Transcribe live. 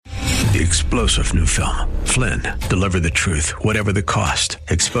The explosive new film, Flynn, deliver the truth, whatever the cost,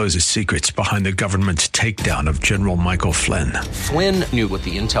 exposes secrets behind the government's takedown of General Michael Flynn. Flynn knew what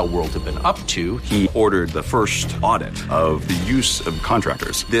the intel world had been up to. He ordered the first audit of the use of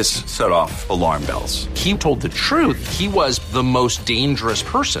contractors. This set off alarm bells. He told the truth. He was the most dangerous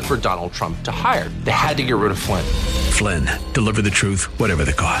person for Donald Trump to hire. They had to get rid of Flynn. Flynn, deliver the truth, whatever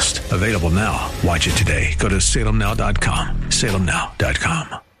the cost. Available now. Watch it today. Go to salemnow.com.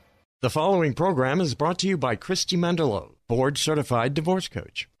 salemnow.com. The following program is brought to you by Christy Mendelow, board-certified divorce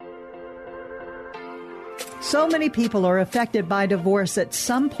coach. So many people are affected by divorce at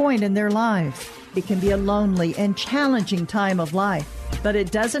some point in their lives. It can be a lonely and challenging time of life, but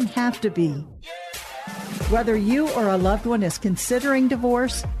it doesn't have to be. Whether you or a loved one is considering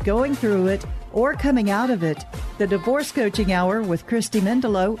divorce, going through it, or coming out of it, the Divorce Coaching Hour with Christy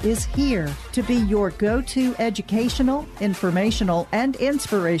Mendelow is here to be your go-to educational, informational, and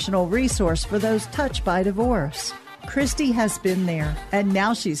inspirational resource for those touched by divorce. Christy has been there, and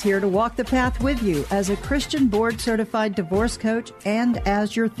now she's here to walk the path with you as a Christian board-certified divorce coach and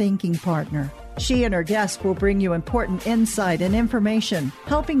as your thinking partner. She and her guests will bring you important insight and information,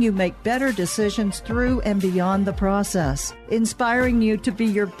 helping you make better decisions through and beyond the process, inspiring you to be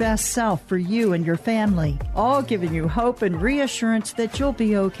your best self for you and your family, all giving you hope and reassurance that you'll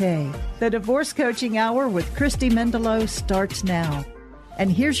be okay. The Divorce Coaching Hour with Christy Mendelow starts now. And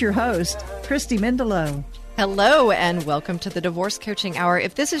here's your host, Christy Mendelow. Hello and welcome to the Divorce Coaching Hour.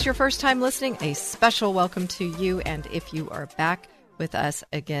 If this is your first time listening, a special welcome to you. And if you are back with us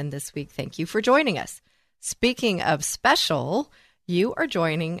again this week, thank you for joining us. Speaking of special, you are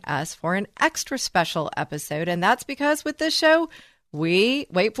joining us for an extra special episode, and that's because with this show, we,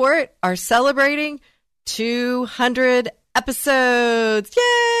 wait for it, are celebrating 200 episodes.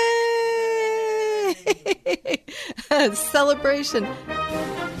 Yay! Celebration.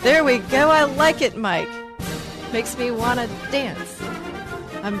 There we go. I like it, Mike. Makes me want to dance.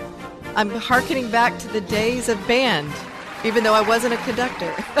 I'm hearkening back to the days of band, even though I wasn't a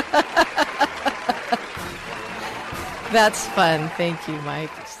conductor. That's fun. Thank you,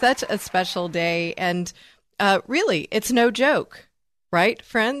 Mike. Such a special day. And really, it's no joke, right,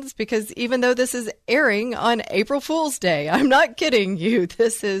 friends? Because even though this is airing on April Fool's Day, I'm not kidding you.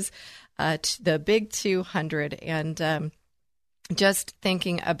 This is the big 200. And just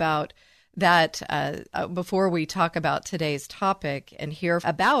thinking about that before we talk about today's topic and hear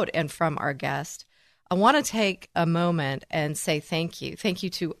about and from our guest, I want to take a moment and say thank you. Thank you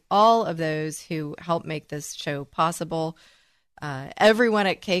to all of those who helped make this show possible. Everyone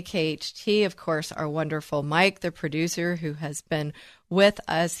at KKHT, of course, our wonderful Mike, the producer, who has been with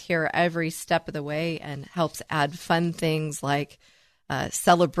us here every step of the way and helps add fun things like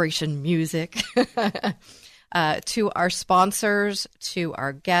celebration music. To our sponsors, to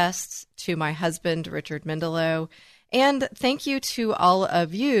our guests, to my husband, Richard Mendelow, and thank you to all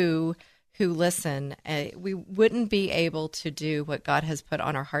of you who listen. We wouldn't be able to do what God has put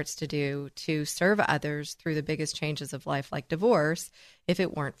on our hearts to do, to serve others through the biggest changes of life like divorce, if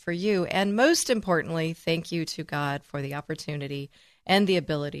it weren't for you. And most importantly, thank you to God for the opportunity and the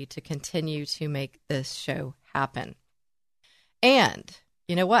ability to continue to make this show happen. And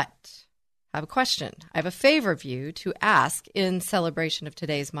you know what? I have a question. I have a favor of you to ask in celebration of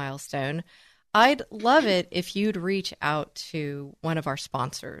today's milestone. I'd love it if you'd reach out to one of our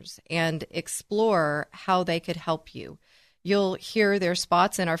sponsors and explore how they could help you. You'll hear their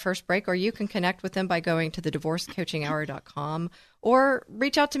spots in our first break, or you can connect with them by going to thedivorcecoachinghour.com or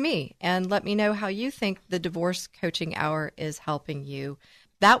reach out to me and let me know how you think the Divorce Coaching Hour is helping you.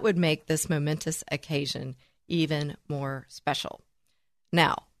 That would make this momentous occasion even more special.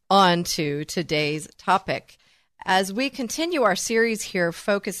 Now, on to today's topic. As we continue our series here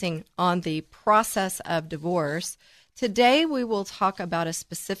focusing on the process of divorce, today we will talk about a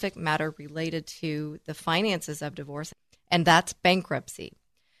specific matter related to the finances of divorce, and that's bankruptcy.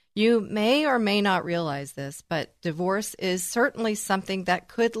 You may or may not realize this, but divorce is certainly something that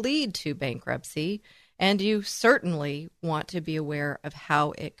could lead to bankruptcy, and you certainly want to be aware of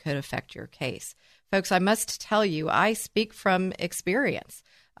how it could affect your case. Folks, I must tell you, I speak from experience.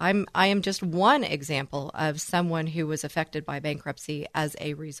 I am just one example of someone who was affected by bankruptcy as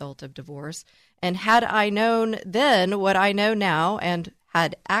a result of divorce. And had I known then what I know now and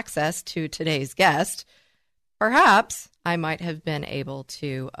had access to today's guest, perhaps I might have been able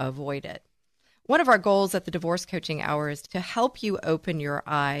to avoid it. One of our goals at the Divorce Coaching Hour is to help you open your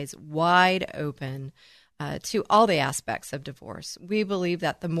eyes wide open to all the aspects of divorce. We believe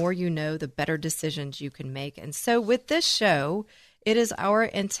that the more you know, the better decisions you can make. And so with this show, it is our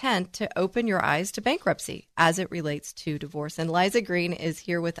intent to open your eyes to bankruptcy as it relates to divorce. And Liza Green is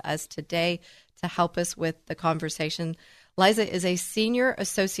here with us today to help us with the conversation. Liza is a senior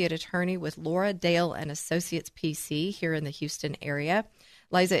associate attorney with Laura Dale and Associates PC here in the Houston area.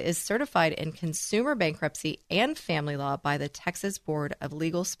 Liza is certified in consumer bankruptcy and family law by the Texas Board of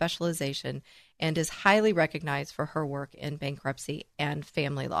Legal Specialization and is highly recognized for her work in bankruptcy and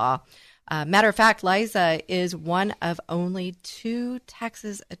family law. Matter of fact, Liza is one of only 2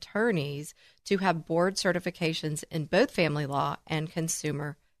 Texas attorneys to have board certifications in both family law and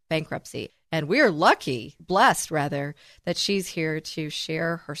consumer bankruptcy. And we are blessed, that she's here to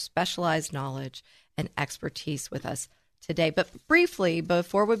share her specialized knowledge and expertise with us today. But briefly,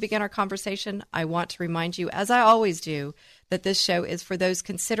 before we begin our conversation, I want to remind you, as I always do, that this show is for those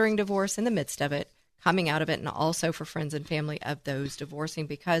considering divorce in the midst of it, coming out of it, and also for friends and family of those divorcing,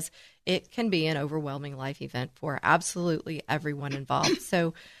 because it can be an overwhelming life event for absolutely everyone involved.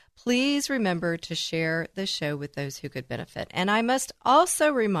 So please remember to share the show with those who could benefit. And I must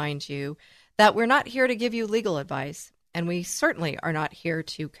also remind you that we're not here to give you legal advice, and we certainly are not here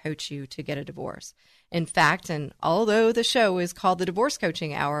to coach you to get a divorce. In fact, and although the show is called the Divorce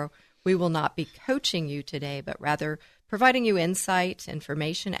Coaching Hour, we will not be coaching you today, but rather providing you insight,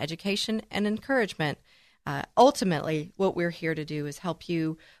 information, education, and encouragement. Ultimately, what we're here to do is help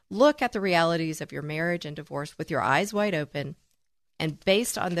you look at the realities of your marriage and divorce with your eyes wide open. And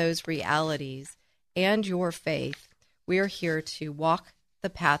based on those realities and your faith, we are here to walk the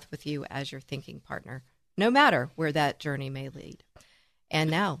path with you as your thinking partner, no matter where that journey may lead.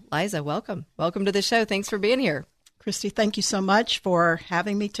 And now, Liza, welcome. Welcome to the show. Thanks for being here. Christy, thank you so much for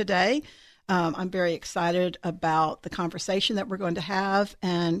having me today. I'm very excited about the conversation that we're going to have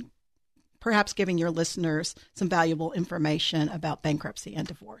and perhaps giving your listeners some valuable information about bankruptcy and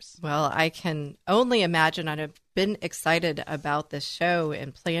divorce. Well, I can only imagine. I've been excited about this show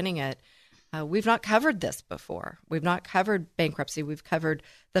and planning it. We've not covered this before. We've not covered bankruptcy. We've covered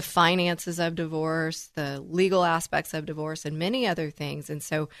the finances of divorce, the legal aspects of divorce, and many other things. And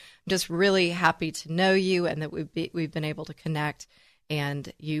so I'm just really happy to know you and that we've been able to connect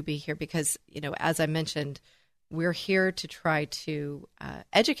and you be here because, as I mentioned, we're here to try to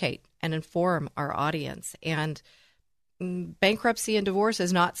educate and inform our audience. And bankruptcy and divorce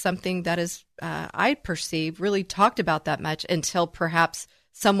is not something that is, I perceive, really talked about that much until perhaps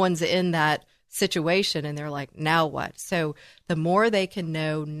someone's in that situation and they're like, now what? So the more they can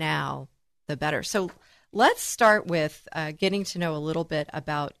know now, the better. So let's start with getting to know a little bit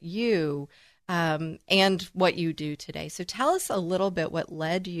about you and what you do today. So tell us a little bit what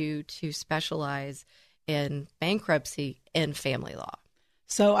led you to specialize in bankruptcy and family law.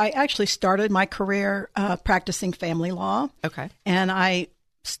 So I actually started my career practicing family law. Okay. And I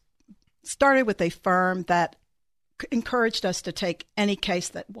started with a firm that encouraged us to take any case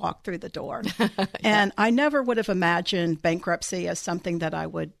that walked through the door. Yeah. And I never would have imagined bankruptcy as something that I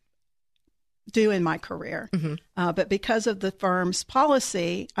would do in my career. Mm-hmm. But because of the firm's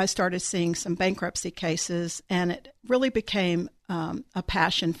policy, I started seeing some bankruptcy cases, and it really became a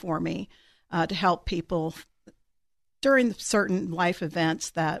passion for me to help people during certain life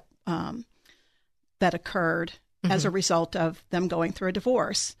events that occurred mm-hmm. as a result of them going through a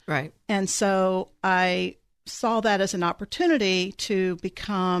divorce. Right. And so I saw that as an opportunity to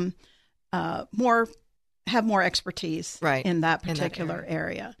become have more expertise right. in that particular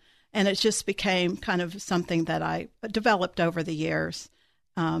area. And it just became kind of something that I developed over the years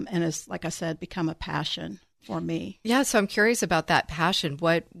and has, like I said, become a passion for me. Yeah, so I'm curious about that passion.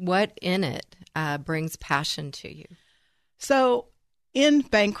 What in it brings passion to you? So in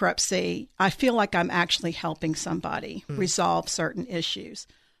bankruptcy, I feel like I'm actually helping somebody resolve certain issues.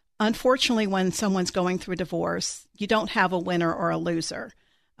 Unfortunately, when someone's going through a divorce, you don't have a winner or a loser.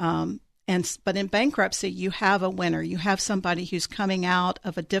 But in bankruptcy, you have a winner. You have somebody who's coming out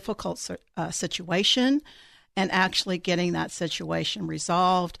of a difficult situation and actually getting that situation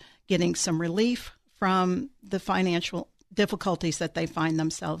resolved, getting some relief from the financial difficulties that they find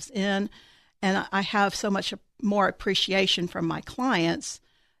themselves in. And I have so much more appreciation from my clients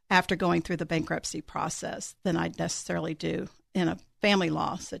after going through the bankruptcy process than I necessarily do in a family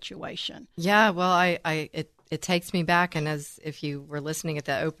law situation. Yeah, well, it takes me back, and as if you were listening at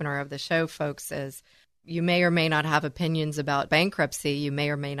the opener of the show, folks, as you may or may not have opinions about bankruptcy, you may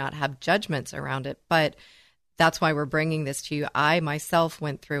or may not have judgments around it, but that's why we're bringing this to you. I myself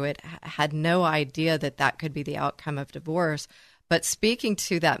went through it, had no idea that could be the outcome of divorce, but speaking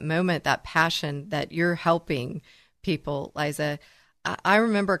to that moment, that passion that you're helping people, Liza, I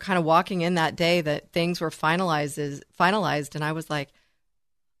remember kind of walking in that day that things were finalized, and I was like,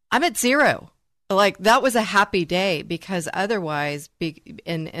 I'm at zero. like that was a happy day, because otherwise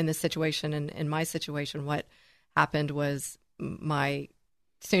in the situation, in my situation, what happened was my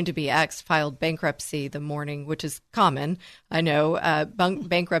soon-to-be ex filed bankruptcy the morning, which is common, I know,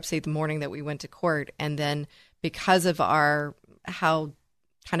 bankruptcy the morning that we went to court. And then because of how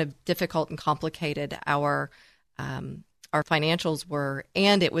kind of difficult and complicated our financials were,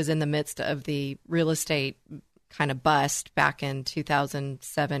 and it was in the midst of the real estate kind of bust back in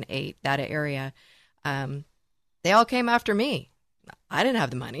 2007, 2008, that area, they all came after me. I didn't have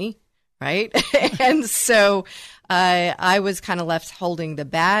the money, right? And so I was kind of left holding the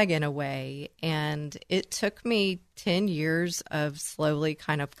bag in a way, and it took me 10 years of slowly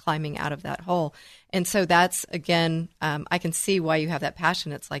kind of climbing out of that hole. And so that's, again, I can see why you have that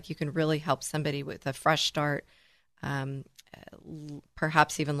passion. It's like you can really help somebody with a fresh start,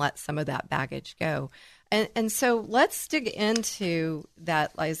 perhaps even let some of that baggage go. And so let's dig into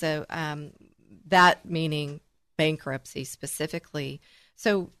that, Liza, that meaning bankruptcy specifically.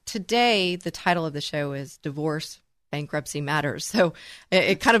 So today, the title of the show is Divorce, Bankruptcy Matters. So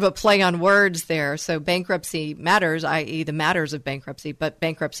it kind of a play on words there. So bankruptcy matters, i.e. the matters of bankruptcy, but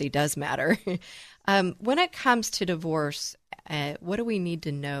bankruptcy does matter. When it comes to divorce, what do we need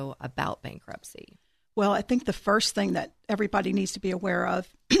to know about bankruptcy? Well, I think the first thing that everybody needs to be aware of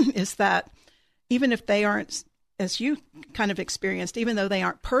is that even if they aren't, as you kind of experienced, even though they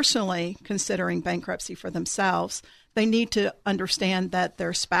aren't personally considering bankruptcy for themselves, they need to understand that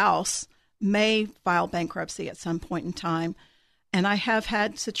their spouse may file bankruptcy at some point in time. And I have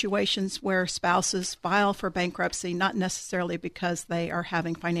had situations where spouses file for bankruptcy, not necessarily because they are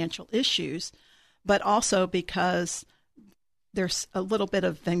having financial issues, but also because there's a little bit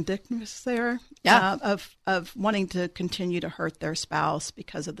of vindictiveness there, of wanting to continue to hurt their spouse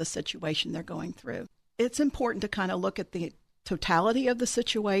because of the situation they're going through. It's important to kind of look at the totality of the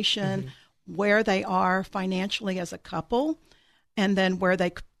situation, where they are financially as a couple, and then where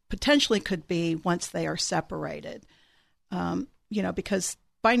they potentially could be once they are separated. Because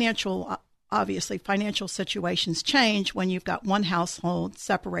obviously financial situations change when you've got one household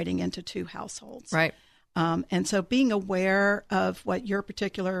separating into two households. Right. And so being aware of what your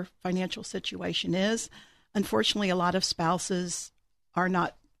particular financial situation is, unfortunately, a lot of spouses are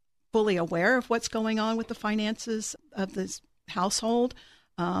not fully aware of what's going on with the finances of this household.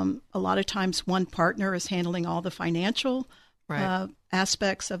 A lot of times one partner is handling all the financial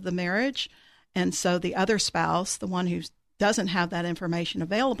aspects of the marriage. And so the other spouse, the one who doesn't have that information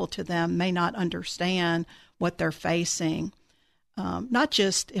available to them, may not understand what they're facing. Not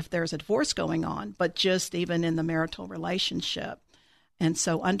just if there's a divorce going on, but just even in the marital relationship. And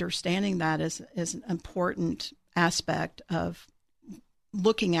so understanding that is an important aspect of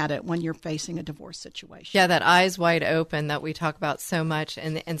looking at it when you're facing a divorce situation. Yeah, that eyes wide open that we talk about so much.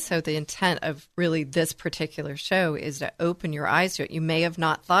 And so the intent of really this particular show is to open your eyes to it. You may have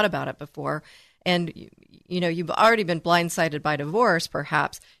not thought about it before. And, you've already been blindsided by divorce,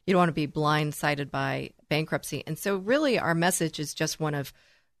 perhaps. You don't want to be blindsided by bankruptcy. And so really our message is just one of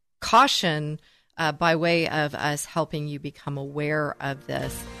caution by way of us helping you become aware of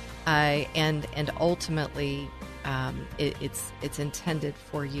this. And ultimately, it's intended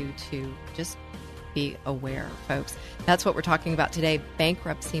for you to just be aware, folks. That's what we're talking about today.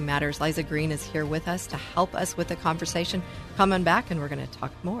 Bankruptcy Matters. Liza Green is here with us to help us with the conversation. Come on back and we're going to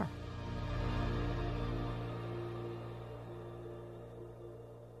talk more.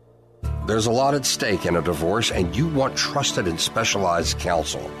 There's a lot at stake in a divorce, and you want trusted and specialized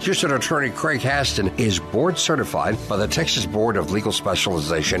counsel. Houston attorney Craig Haston is board certified by the Texas Board of Legal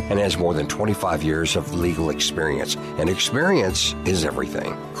Specialization and has more than 25 years of legal experience. And experience is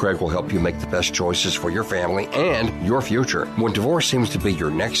everything. Craig will help you make the best choices for your family and your future. When divorce seems to be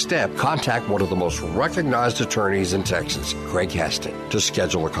your next step, contact one of the most recognized attorneys in Texas, Craig Haston. To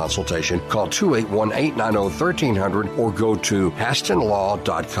schedule a consultation, call 281-890-1300 or go to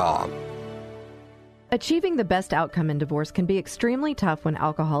hastonlaw.com. Achieving the best outcome in divorce can be extremely tough when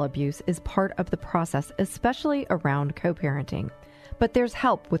alcohol abuse is part of the process, especially around co-parenting. But there's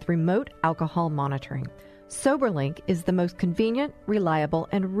help with remote alcohol monitoring. SoberLink is the most convenient, reliable,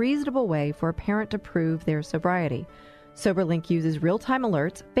 and reasonable way for a parent to prove their sobriety. SoberLink uses real-time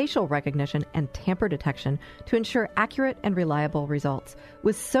alerts, facial recognition, and tamper detection to ensure accurate and reliable results.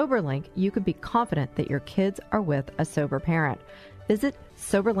 With SoberLink, you can be confident that your kids are with a sober parent. Visit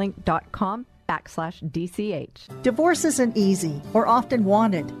soberlink.com/DCH. Divorce isn't easy or often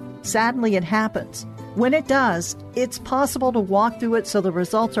wanted. Sadly, it happens. When it does, it's possible to walk through it so the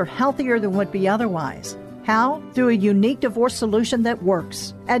results are healthier than would be otherwise. How? Through a unique divorce solution that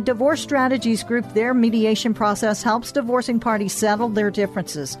works. At Divorce Strategies Group, their mediation process helps divorcing parties settle their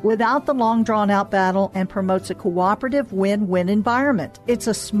differences without the long drawn-out battle and promotes a cooperative win-win environment. It's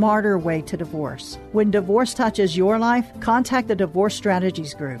a smarter way to divorce. When divorce touches your life, contact the Divorce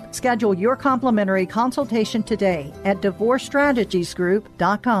Strategies Group. Schedule your complimentary consultation today at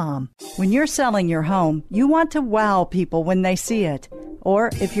divorcestrategiesgroup.com. When you're selling your home, you want to wow people when they see it.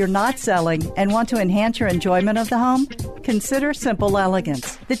 Or if you're not selling and want to enhance your enjoyment of the home, consider Simple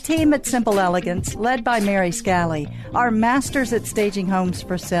Elegance. The team at Simple Elegance, led by Mary Scally, are masters at staging homes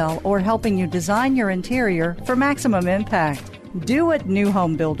for sale or helping you design your interior for maximum impact. Do what new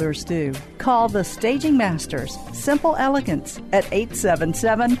home builders do. Call the Staging Masters, Simple Elegance, at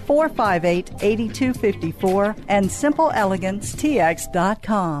 877-458-8254 and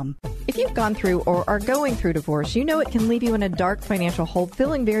SimpleEleganceTX.com. If you've gone through or are going through divorce, you know it can leave you in a dark financial hole,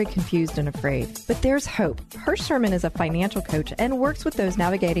 feeling very confused and afraid. But there's hope. Hirsch Sherman is a financial coach and works with those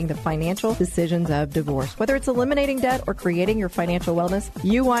navigating the financial decisions of divorce. Whether it's eliminating debt or creating your financial wellness,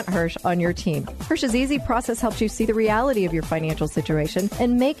 you want Hirsch on your team. Hirsch's easy process helps you see the reality of your financial situation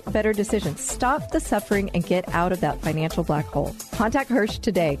and make better decisions. Stop the suffering and get out of that financial black hole. Contact Hirsch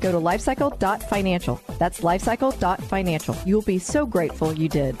today. Go to lifecycle.financial. That's lifecycle.financial. You'll be so grateful you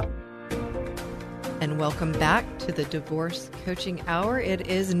did. And welcome back to the Divorce Coaching Hour. It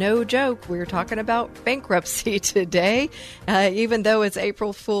is no joke. We're talking about bankruptcy today, even though it's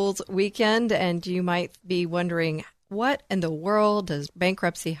April Fool's weekend. And you might be wondering, what in the world does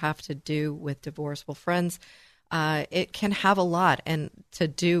bankruptcy have to do with divorce? Well, friends, it can have a lot to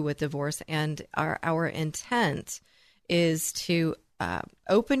do with divorce. And our intent is to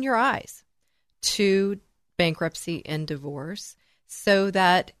open your eyes to bankruptcy and divorce, so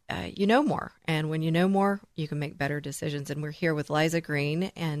that you know more. And when you know more, you can make better decisions. And we're here with Liza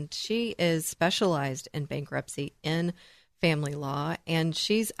Green, and she is specialized in bankruptcy in family law. And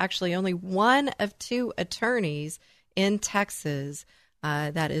she's actually only one of two attorneys in Texas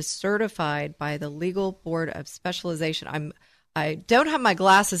that is certified by the Legal Board of Specialization. I don't have my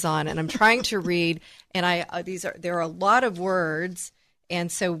glasses on, and I'm trying to read, and there are a lot of words.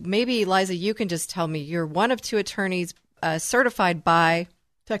 And so maybe, Liza, you can just tell me, you're one of two attorneys certified by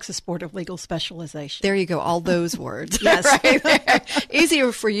Texas Board of Legal Specialization. There you go. All those words. Yes. Right there.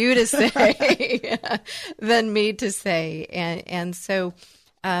 Easier for you to say than me to say. And so,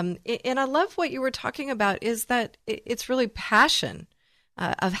 and I love what you were talking about, is that it's really passion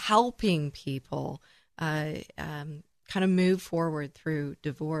of helping people kind of move forward through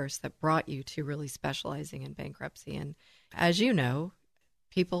divorce that brought you to really specializing in bankruptcy. And as you know,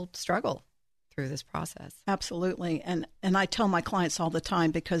 people struggle through this process. Absolutely. And I tell my clients all the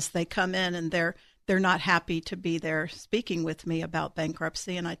time, because they come in and they're not happy to be there speaking with me about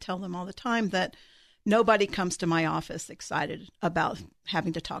bankruptcy. And I tell them all the time that nobody comes to my office excited about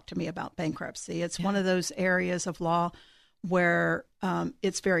having to talk to me about bankruptcy. It's one of those areas of law where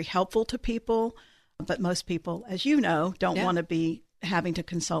it's very helpful to people, but most people, as you know, don't want to be having to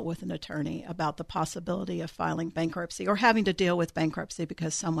consult with an attorney about the possibility of filing bankruptcy or having to deal with bankruptcy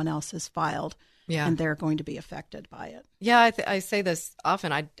because someone else has filed and they're going to be affected by it. Yeah, I say this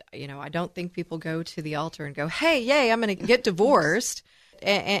often. I don't think people go to the altar and go, hey, yay, I'm going to get divorced.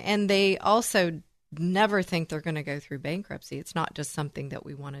 And they also never think they're going to go through bankruptcy. It's not just something that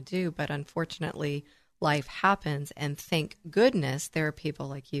we want to do, but unfortunately, life happens. And thank goodness there are people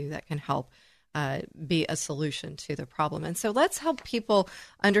like you that can help be a solution to the problem. And so let's help people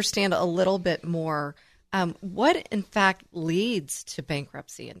understand a little bit more what, in fact, leads to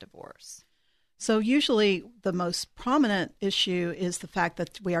bankruptcy and divorce. So usually the most prominent issue is the fact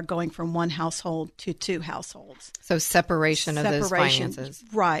that we are going from one household to two households. So separation of those finances.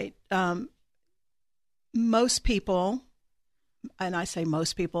 Right. Most people, and I say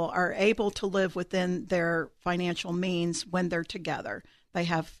most people, are able to live within their financial means when they're together. They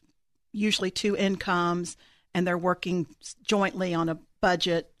have usually two incomes, and they're working jointly on a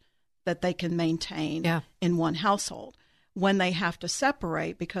budget that they can maintain in one household. When they have to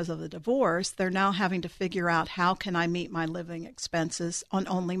separate because of the divorce, they're now having to figure out, how can I meet my living expenses on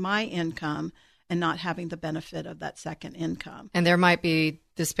only my income and not having the benefit of that second income. And there might be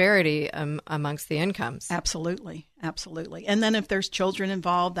disparity amongst the incomes. Absolutely. Absolutely. And then if there's children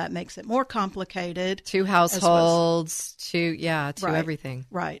involved, that makes it more complicated. Two households, everything.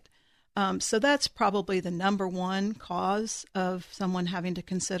 Right. So that's probably the number one cause of someone having to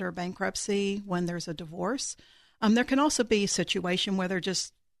consider bankruptcy when there's a divorce. There can also be a situation where they're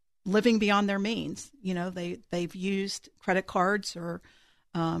just living beyond their means. You know, they've used credit cards or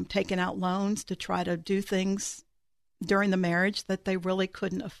taken out loans to try to do things during the marriage that they really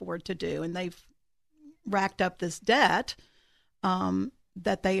couldn't afford to do. And they've racked up this debt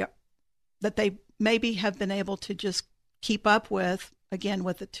that they maybe have been able to just keep up with, again,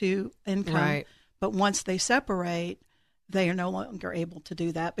 with the two income. Right. But once they separate, they are no longer able to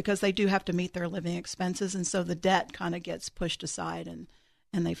do that because they do have to meet their living expenses. And so the debt kind of gets pushed aside and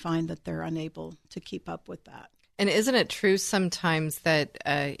they find that they're unable to keep up with that. And isn't it true sometimes that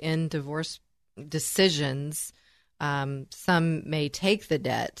in divorce decisions, some may take the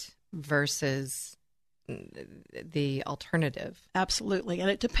debt versus the alternative? Absolutely. And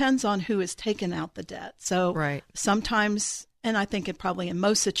it depends on who has taken out the debt. So right. Sometimes, and I think it probably in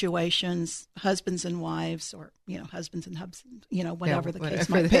most situations, husbands and wives or, husbands and husbands, whatever the case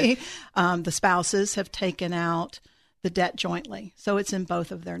might be, the spouses have taken out the debt jointly. So it's in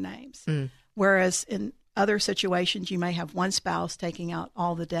both of their names. Whereas in other situations, you may have one spouse taking out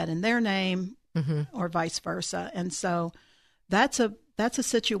all the debt in their name or vice versa. And so that's a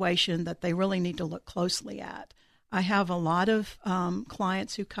situation that they really need to look closely at. I have a lot of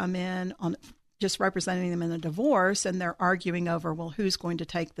clients who come in on just representing them in a divorce, and they're arguing over, well, who's going to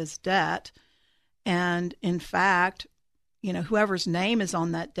take this debt? And in fact, whoever's name is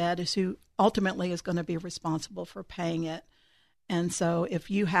on that debt is who ultimately is going to be responsible for paying it. And so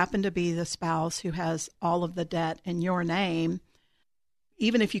if you happen to be the spouse who has all of the debt in your name,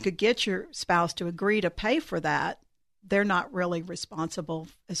 even if you could get your spouse to agree to pay for that, they're not really responsible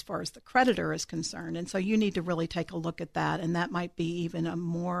as far as the creditor is concerned. And so you need to really take a look at that. And that might be even a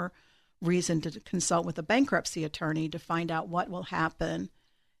more reason to consult with a bankruptcy attorney to find out what will happen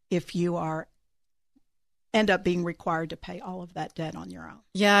if you end up being required to pay all of that debt on your own.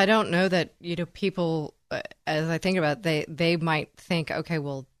 Yeah, I don't know that, people, as I think about it, they might think, okay,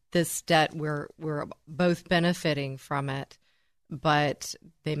 well, this debt, we're both benefiting from it, but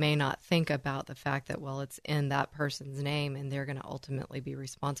they may not think about the fact that, well, it's in that person's name and they're going to ultimately be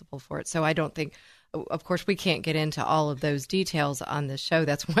responsible for it. So I don't think, of course, we can't get into all of those details on this show.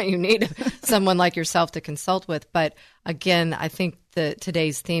 That's why you need someone like yourself to consult with. But again, I think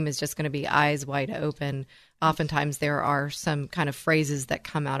today's theme is just going to be eyes wide open. Oftentimes there are some kind of phrases that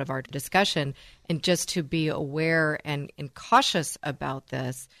come out of our discussion, and just to be aware and cautious about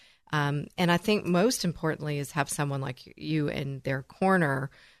this. And I think most importantly is have someone like you in their corner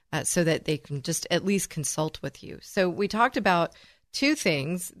so that they can just at least consult with you. So we talked about two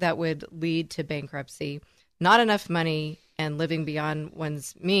things that would lead to bankruptcy: not enough money and living beyond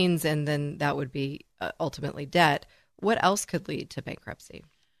one's means, and then that would be ultimately debt. What else could lead to bankruptcy?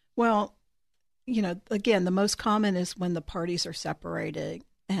 Well, again, the most common is when the parties are separated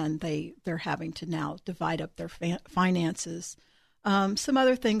and they're having to now divide up their finances. Some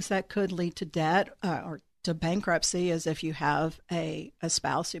other things that could lead to debt or to bankruptcy is if you have a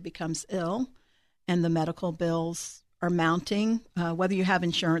spouse who becomes ill and the medical bills are mounting, whether you have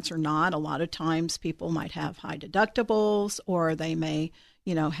insurance or not. A lot of times people might have high deductibles, or they may,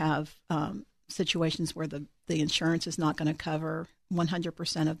 have situations where the insurance is not going to cover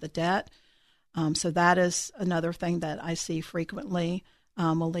 100% of the debt. So that is another thing that I see frequently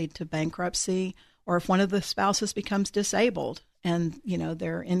will lead to bankruptcy. Or if one of the spouses becomes disabled and,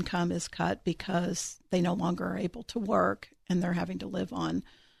 their income is cut because they no longer are able to work and they're having to live on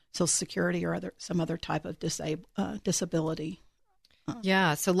Social Security or some other type of disability.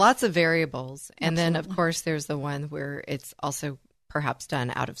 Yeah, so lots of variables. And Absolutely. Then, of course, there's the one where it's also perhaps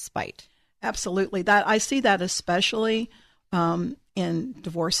done out of spite. Absolutely. I see that especially in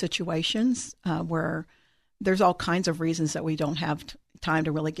divorce situations where there's all kinds of reasons that we don't have time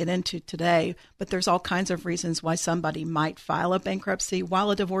to really get into today, but there's all kinds of reasons why somebody might file a bankruptcy while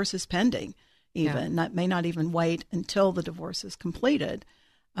a divorce is pending, even. That may not even wait until the divorce is completed.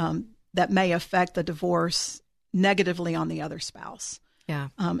 That may affect the divorce negatively on the other spouse. Yeah.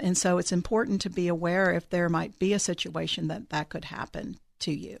 And so it's important to be aware if there might be a situation that could happen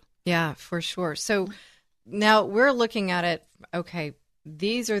to you. Yeah, for sure. So now we're looking at it, okay,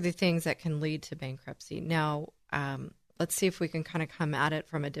 these are the things that can lead to bankruptcy. Now, let's see if we can kind of come at it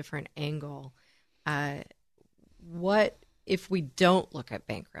from a different angle. What if we don't look at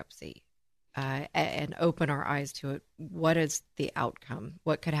bankruptcy and open our eyes to it? What is the outcome?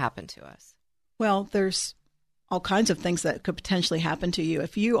 What could happen to us? Well, there's all kinds of things that could potentially happen to you.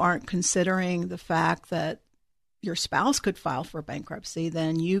 If you aren't considering the fact that your spouse could file for bankruptcy,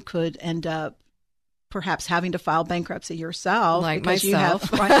 then you could end up perhaps having to file bankruptcy yourself, like because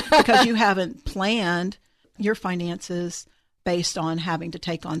myself. because you haven't planned your finances based on having to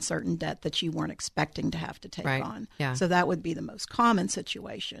take on certain debt that you weren't expecting to have to take on. Yeah. So that would be the most common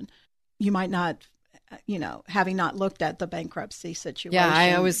situation. You might not, having not looked at the bankruptcy situation. Yeah,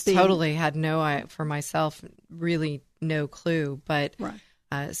 I always totally had for myself, really no clue. But right.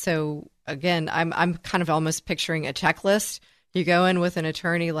 So again, I'm kind of almost picturing a checklist. You go in with an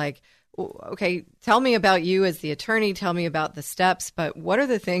attorney like, okay, tell me about you as the attorney, tell me about the steps, but what are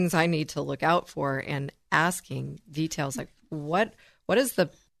the things I need to look out for, and asking details like what is the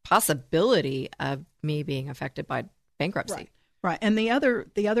possibility of me being affected by bankruptcy? Right. And the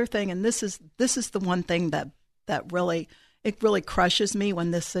other thing, and this is the one thing that really crushes me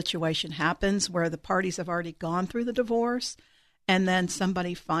when this situation happens, where the parties have already gone through the divorce, and then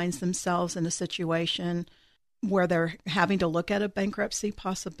somebody finds themselves in a situation where they're having to look at a bankruptcy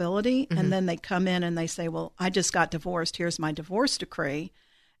possibility, and then they come in and they say, well, I just got divorced. Here's my divorce decree.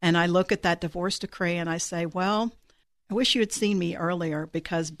 And I look at that divorce decree and I say, well, I wish you had seen me earlier,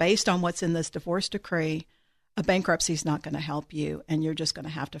 because based on what's in this divorce decree, a bankruptcy is not going to help you, and you're just going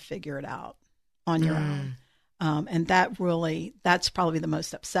to have to figure it out on your own. And that's probably the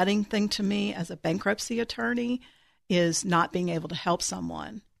most upsetting thing to me as a bankruptcy attorney, is not being able to help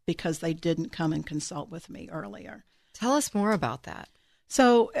someone because they didn't come and consult with me earlier. Tell us more about that.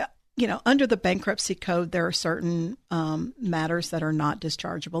 So, under the bankruptcy code, there are certain matters that are not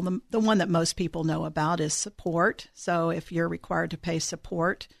dischargeable. The one that most people know about is support. So if you're required to pay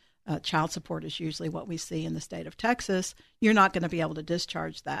support, child support is usually what we see in the state of Texas, you're not going to be able to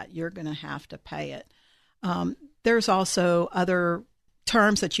discharge that. You're going to have to pay it. There's also other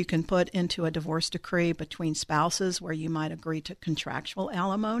terms that you can put into a divorce decree between spouses where you might agree to contractual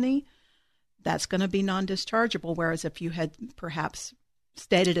alimony. That's going to be non-dischargeable, whereas if you had perhaps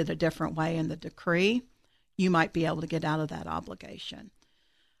stated it a different way in the decree, you might be able to get out of that obligation.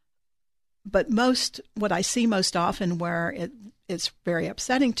 But what I see most often where it's very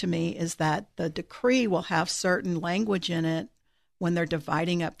upsetting to me is that the decree will have certain language in it when they're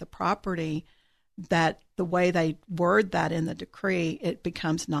dividing up the property, that the way they word that in the decree, it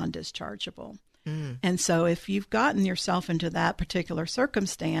becomes non-dischargeable. And so if you've gotten yourself into that particular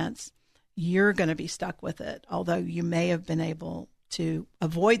circumstance, you're going to be stuck with it, although you may have been able to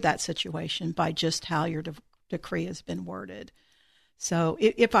avoid that situation by just how your decree has been worded. So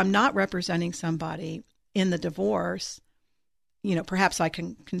if I'm not representing somebody in the divorce, perhaps I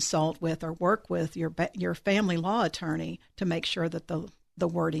can consult with or work with your family law attorney to make sure that the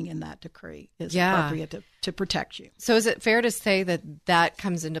wording in that decree is appropriate to protect you. So is it fair to say that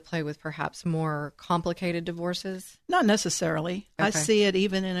comes into play with perhaps more complicated divorces? Not necessarily. Okay. I see it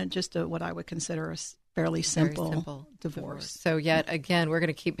even in what I would consider a fairly simple divorce. So yet again, we're going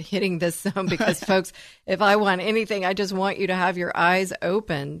to keep hitting this because folks, if I want anything, I just want you to have your eyes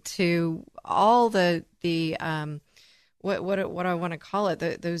open to all the what I want to call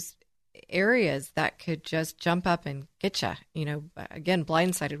it, those areas that could just jump up and get you. Again,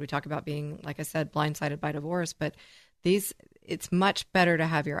 blindsided. We talk about being, like I said, blindsided by divorce, but it's much better to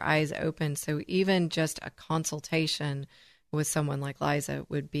have your eyes open. So even just a consultation with someone like Liza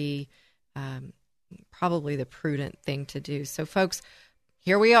would be probably the prudent thing to do. So folks,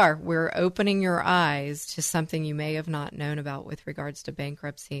 here we are. We're opening your eyes to something you may have not known about with regards to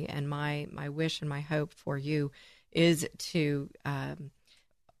bankruptcy. And my wish and my hope for you is to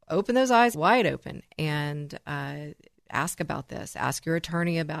open those eyes wide open and ask about this. Ask your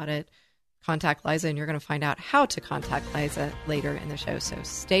attorney about it. Contact Liza, and you're going to find out how to contact Liza later in the show. So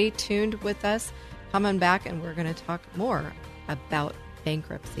stay tuned with us. Coming back, and we're going to talk more about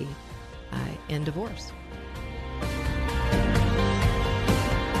bankruptcy in divorce.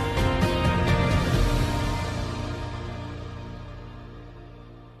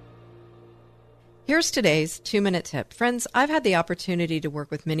 Here's today's 2-minute tip. Friends, I've had the opportunity to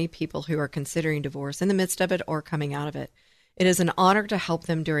work with many people who are considering divorce in the midst of it or coming out of it. It is an honor to help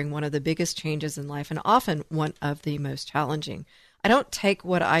them during one of the biggest changes in life and often one of the most challenging. I don't take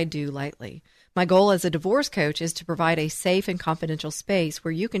what I do lightly. My goal as a divorce coach is to provide a safe and confidential space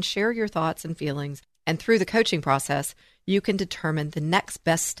where you can share your thoughts and feelings, and through the coaching process, you can determine the next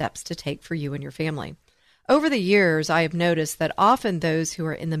best steps to take for you and your family. Over the years, I have noticed that often those who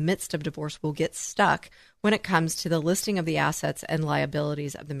are in the midst of divorce will get stuck when it comes to the listing of the assets and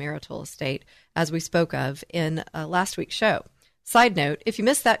liabilities of the marital estate, as we spoke of in last week's show. Side note, if you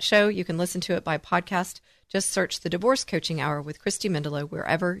missed that show, you can listen to it by podcast. Just search the Divorce Coaching Hour with Christy Mendelow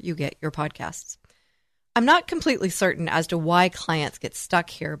wherever you get your podcasts. I'm not completely certain as to why clients get stuck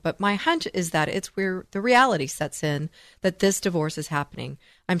here, but my hunch is that it's where the reality sets in that this divorce is happening.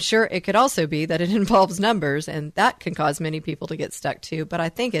 I'm sure it could also be that it involves numbers, and that can cause many people to get stuck too, but I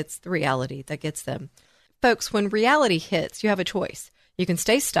think it's the reality that gets them. Folks, when reality hits, you have a choice. You can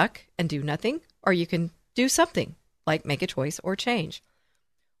stay stuck and do nothing, or you can do something, like make a choice or change.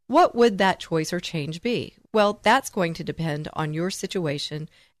 What would that choice or change be? Well, that's going to depend on your situation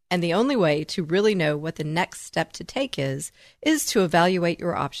And the only way to really know what the next step to take is to evaluate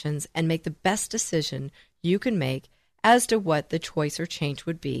your options and make the best decision you can make as to what the choice or change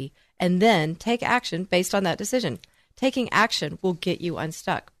would be, and then take action based on that decision. Taking action will get you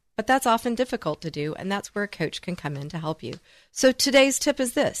unstuck, but that's often difficult to do, and that's where a coach can come in to help you. So today's tip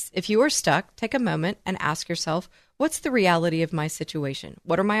is this. If you are stuck, take a moment and ask yourself, what's the reality of my situation?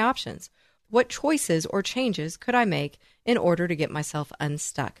 What are my options? What choices or changes could I make in order to get myself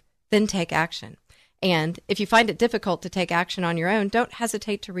unstuck? Then take action. And if you find it difficult to take action on your own, don't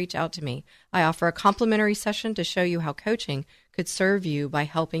hesitate to reach out to me. I offer a complimentary session to show you how coaching could serve you by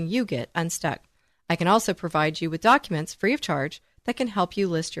helping you get unstuck. I can also provide you with documents free of charge that can help you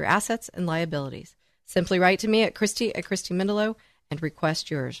list your assets and liabilities. Simply write to me at Christy at Christy Mendelow and request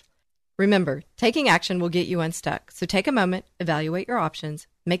yours. Remember, taking action will get you unstuck. So take a moment, evaluate your options,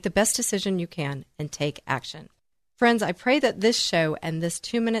 make the best decision you can, and take action. Friends, I pray that this show and this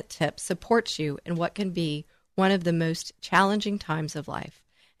 2-minute tip supports you in what can be one of the most challenging times of life.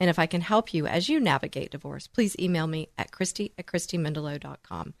 And if I can help you as you navigate divorce, please email me at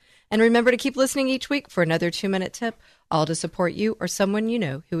Christy@ChristyMendelow.com. And remember to keep listening each week for another 2-minute tip, all to support you or someone you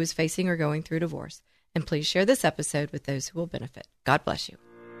know who is facing or going through divorce. And please share this episode with those who will benefit. God bless you.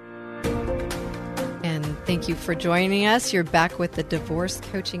 And thank you for joining us. You're back with the Divorce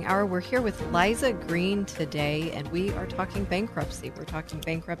Coaching Hour. We're here with Liza Green today, and we are talking bankruptcy. We're talking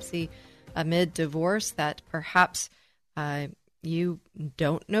bankruptcy amid divorce that perhaps you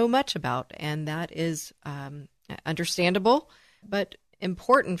don't know much about, and that is understandable, but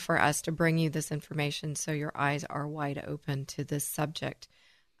important for us to bring you this information so your eyes are wide open to this subject.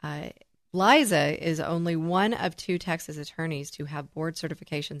 Liza is only one of 2 Texas attorneys to have board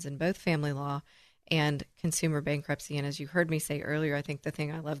certifications in both family law and consumer bankruptcy. And as you heard me say earlier, I think the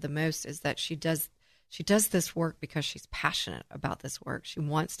thing I love the most is that she does this work because she's passionate about this work. She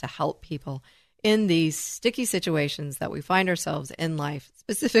wants to help people in these sticky situations that we find ourselves in life,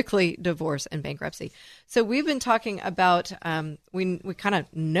 specifically divorce and bankruptcy. So we've been talking about, we kind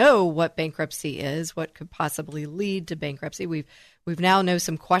of know what bankruptcy is, what could possibly lead to bankruptcy. We've now know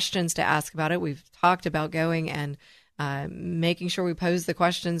some questions to ask about it. We've talked about going and making sure we pose the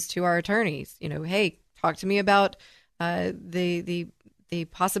questions to our attorneys. You know, hey, talk to me about the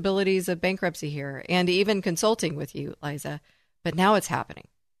possibilities of bankruptcy here, and even consulting with you, Liza. But now it's happening.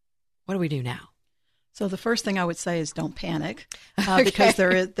 What do we do now? So the first thing I would say is don't panic, Okay. because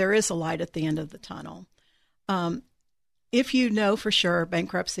there is a light at the end of the tunnel. If you know for sure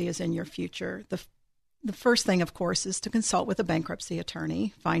bankruptcy is in your future, the first thing, of course, is to consult with a bankruptcy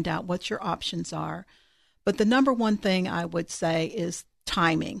attorney, find out what your options are. But the number one thing I would say is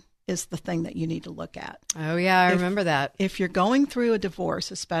timing is the thing that you need to look at. Oh, yeah, I remember that. If you're going through a divorce,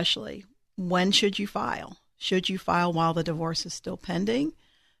 especially, when should you file? Should you file while the divorce is still pending?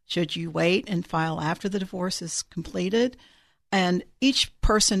 Should you wait and file after the divorce is completed? And each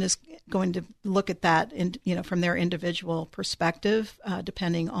person is going to look at that from their individual perspective,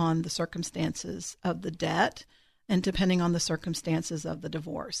 depending on the circumstances of the debt and depending on the circumstances of the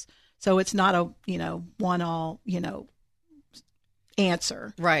divorce. So it's not a, one-all,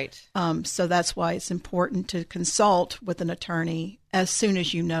 answer. Right. So that's why it's important to consult with an attorney as soon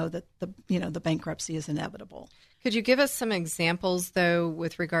as you know that the bankruptcy is inevitable. Could you give us some examples, though,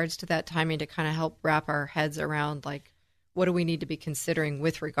 with regards to that timing to kind of help wrap our heads around, like, what do we need to be considering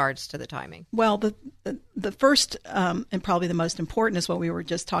with regards to the timing? Well, the first and probably the most important is what we were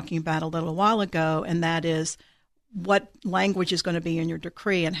just talking about a little while ago, and that is what language is going to be in your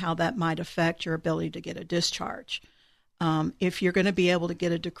decree and how that might affect your ability to get a discharge. If you're going to be able to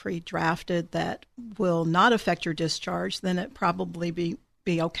get a decree drafted that will not affect your discharge, then it probably be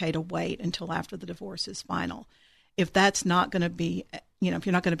okay to wait until after the divorce is final. If that's not going to be, if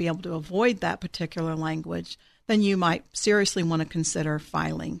you're not going to be able to avoid that particular language, then you might seriously want to consider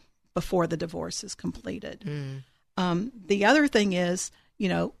filing before the divorce is completed. The other thing is,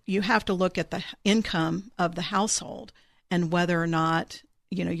 you have to look at the income of the household and whether or not,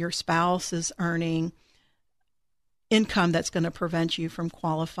 your spouse is earning income that's going to prevent you from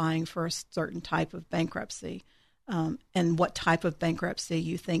qualifying for a certain type of bankruptcy, and what type of bankruptcy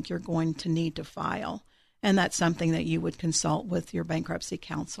you think you're going to need to file. And that's something that you would consult with your bankruptcy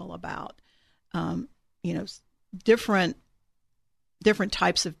counsel about. Different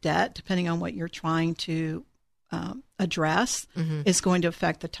types of debt, depending on what you're trying to address, is going to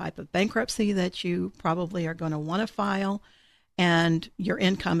affect the type of bankruptcy that you probably are going to want to file, and your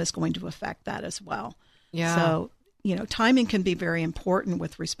income is going to affect that as well. Yeah. So, timing can be very important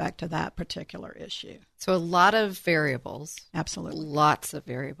with respect to that particular issue. So a lot of variables. Absolutely. Lots of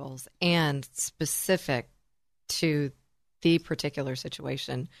variables, and specific to the particular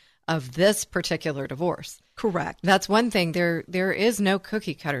situation of this particular divorce. Correct. That's one thing. There is no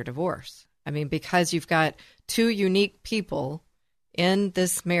cookie cutter divorce. I mean, because you've got two unique people in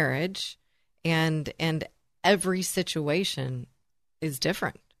this marriage, and every situation is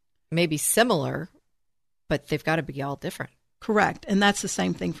different. Maybe similar, but they've got to be all different. Correct. And that's the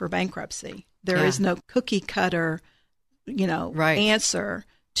same thing for bankruptcy. There is no cookie cutter, answer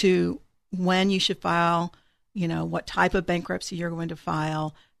to when you should file, what type of bankruptcy you're going to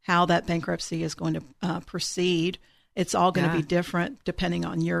file, how that bankruptcy is going to proceed. It's all going to be different depending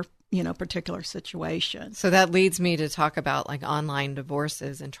on your, particular situation. So that leads me to talk about like online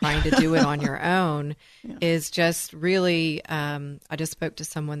divorces and trying to do it on your own is just really, I just spoke to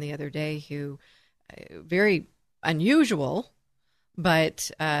someone the other day who very unusual,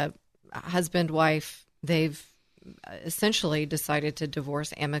 but husband, wife, they've essentially decided to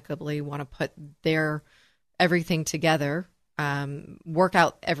divorce amicably, want to put their everything together, work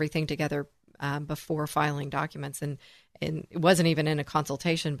out everything together before filing documents. And it wasn't even in a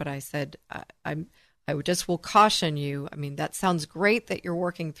consultation, but I said, I will caution you. I mean, that sounds great that you're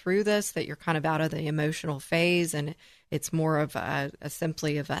working through this, that you're kind of out of the emotional phase, and it's more of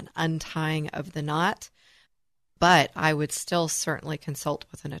simply of an untying of the knot. But I would still certainly consult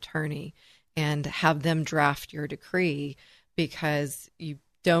with an attorney and have them draft your decree, because you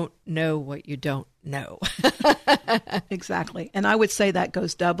don't know what you don't know. Exactly. And I would say that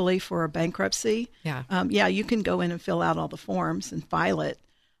goes doubly for a bankruptcy. Yeah. You can go in and fill out all the forms and file it.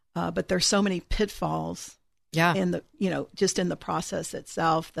 But there's so many pitfalls in the, just in the process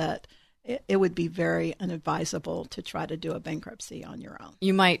itself that it would be very unadvisable to try to do a bankruptcy on your own.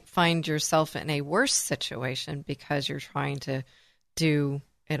 You might find yourself in a worse situation because you're trying to do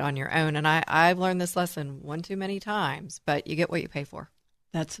it on your own. And I've learned this lesson one too many times, but you get what you pay for.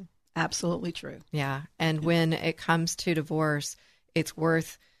 That's absolutely true. Yeah. And when it comes to divorce, it's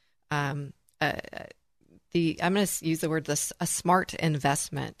worth I'm going to use the word a smart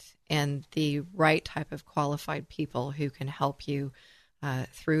investment in the right type of qualified people who can help you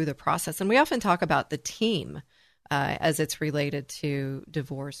through the process. And we often talk about the team as it's related to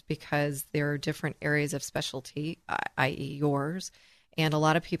divorce, because there are different areas of specialty, i.e. yours. And a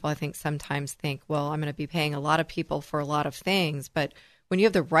lot of people, I think, sometimes think, well, I'm going to be paying a lot of people for a lot of things. But when you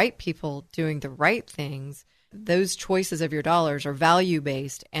have the right people doing the right things, those choices of your dollars are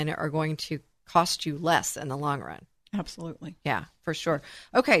value-based and are going to cost you less in the long run. Absolutely. Yeah, for sure.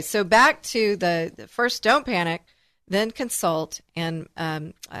 Okay, so back to the first, don't panic, then consult, and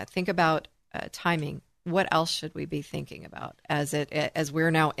think about timing. What else should we be thinking about as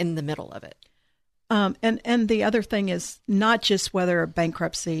we're now in the middle of it? And the other thing is not just whether a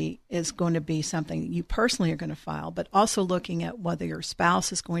bankruptcy is going to be something you personally are going to file, but also looking at whether your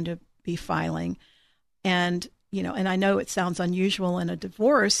spouse is going to be filing. And, and I know it sounds unusual in a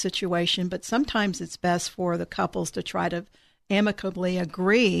divorce situation, but sometimes it's best for the couples to try to amicably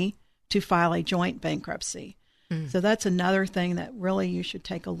agree to file a joint bankruptcy. So that's another thing that really you should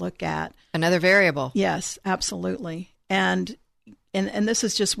take a look at. Another variable. Yes, absolutely. And this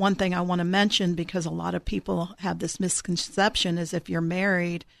is just one thing I want to mention, because a lot of people have this misconception is if you're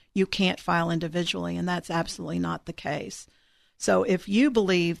married, you can't file individually, and that's absolutely not the case. So if you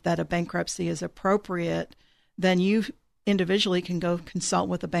believe that a bankruptcy is appropriate, then you individually can go consult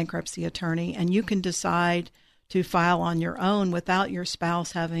with a bankruptcy attorney, and you can decide to file on your own without your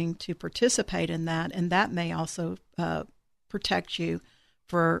spouse having to participate in that. And that may also protect you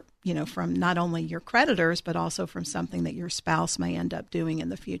from not only your creditors, but also from something that your spouse may end up doing in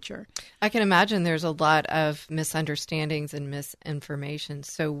the future. I can imagine there's a lot of misunderstandings and misinformation.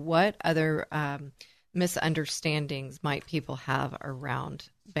 So what other misunderstandings might people have around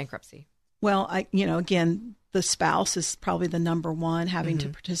bankruptcy? Well, again, the spouse is probably the number one. Having to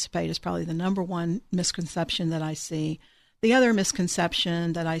participate is probably the number one misconception that I see. The other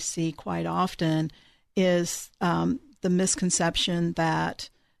misconception that I see quite often is the misconception that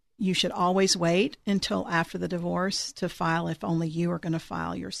you should always wait until after the divorce to file if only you are going to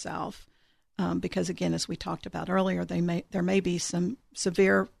file yourself. Because, again, as we talked about earlier, there may be some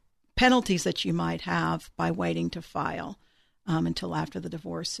severe penalties that you might have by waiting to file until after the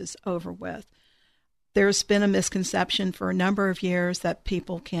divorce is over with. There's been a misconception for a number of years that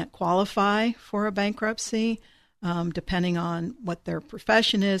people can't qualify for a bankruptcy, depending on what their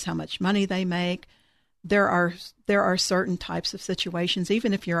profession is, how much money they make. There are certain types of situations,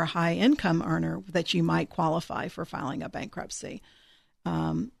 even if you're a high income earner, that you might qualify for filing a bankruptcy.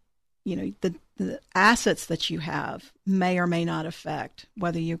 The assets that you have may or may not affect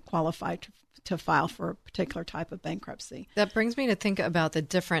whether you qualify to file for a particular type of bankruptcy. That brings me to think about the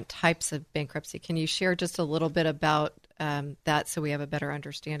different types of bankruptcy. Can you share just a little bit about that so we have a better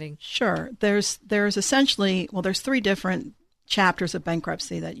understanding? Sure. There's essentially, there's 3 different chapters of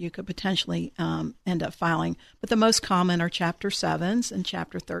bankruptcy that you could potentially end up filing. But the most common are Chapter 7s and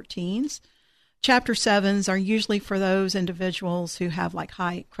Chapter 13s. Chapter 7s are usually for those individuals who have like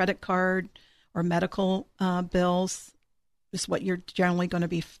high credit card or medical bills. This is what you're generally going to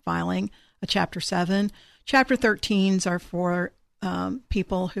be filing, a Chapter 7. Chapter 13s are for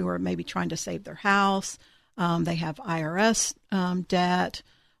people who are maybe trying to save their house. They have IRS debt,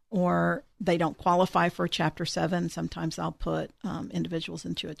 or they don't qualify for a Chapter 7. Sometimes I'll put individuals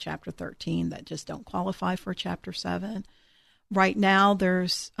into a Chapter 13 that just don't qualify for a Chapter 7. Right now,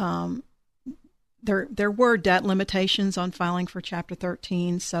 there's there were debt limitations on filing for Chapter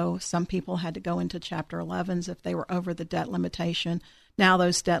 13, so some people had to go into Chapter 11s if they were over the debt limitation. Now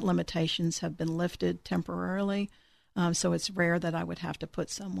those debt limitations have been lifted temporarily, so it's rare that I would have to put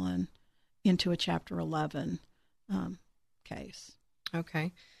someone into a Chapter 11 case.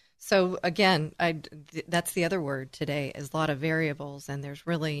 Okay. So again, that's the other word today, is a lot of variables, and there's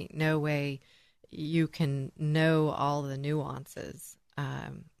really no way you can know all the nuances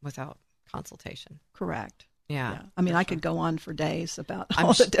without consultation. Correct. Yeah. I mean, I could go on for days about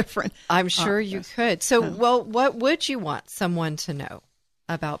all the different. I'm sure you could. So, well, what would you want someone to know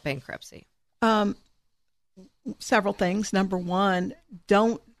about bankruptcy? Several things. Number one,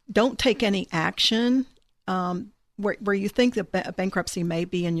 don't take any action where you think that bankruptcy may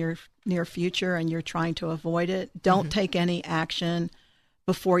be in your near future and you're trying to avoid it. Don't take any action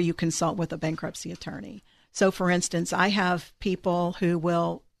before you consult with a bankruptcy attorney. So, for instance, I have people who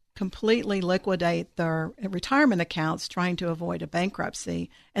will completely liquidate their retirement accounts trying to avoid a bankruptcy,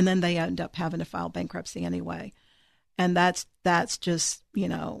 and then they end up having to file bankruptcy anyway. And that's just,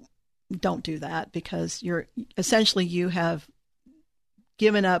 don't do that, because you have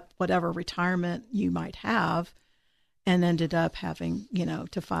given up whatever retirement you might have and ended up having,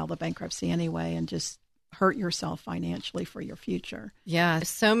 to file the bankruptcy anyway and just hurt yourself financially for your future. Yeah,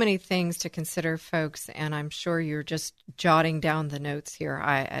 so many things to consider, folks, and I'm sure you're just jotting down the notes here,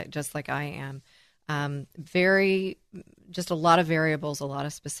 I just like I am. Just a lot of variables, a lot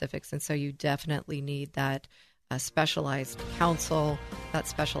of specifics, and so you definitely need that specialized counsel, that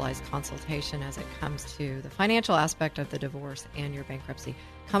specialized consultation as it comes to the financial aspect of the divorce and your bankruptcy.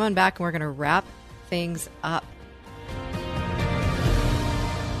 Come on back, and we're going to wrap things up.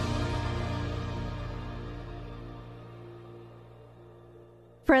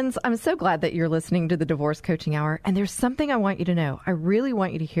 Friends, I'm so glad that you're listening to the Divorce Coaching Hour, and there's something I want you to know. I really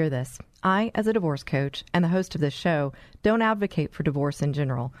want you to hear this. I, as a divorce coach and the host of this show, don't advocate for divorce in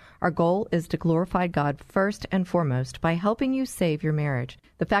general. Our goal is to glorify God first and foremost by helping you save your marriage.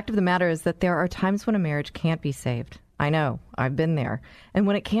 The fact of the matter is that there are times when a marriage can't be saved. I know, I've been there. And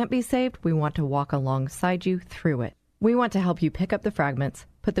when it can't be saved, we want to walk alongside you through it. We want to help you pick up the fragments,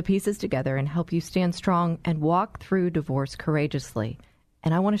 put the pieces together, and help you stand strong and walk through divorce courageously.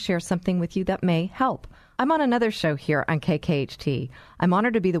 And I want to share something with you that may help. I'm on another show here on KKHT. I'm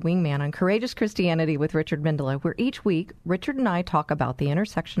honored to be the wingman on Courageous Christianity with Richard Mendelow, where each week Richard and I talk about the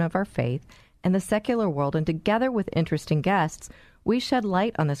intersection of our faith and the secular world, and together with interesting guests, we shed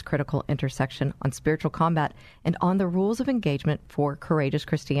light on this critical intersection, on spiritual combat, and on the rules of engagement for Courageous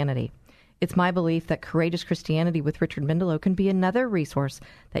Christianity. It's my belief that Courageous Christianity with Richard Mendelow can be another resource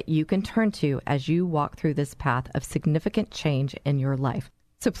that you can turn to as you walk through this path of significant change in your life.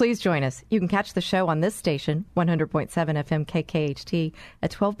 So please join us. You can catch the show on this station, 100.7 FM KKHT,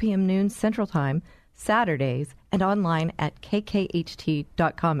 at 12 p.m. noon Central Time, Saturdays, and online at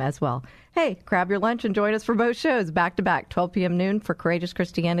kkht.com as well. Hey, grab your lunch and join us for both shows, back-to-back, 12 p.m. noon for Courageous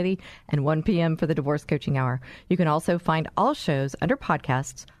Christianity and 1 p.m. for the Divorce Coaching Hour. You can also find all shows under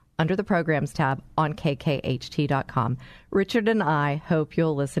podcasts under the Programs tab on kkht.com. Richard and I hope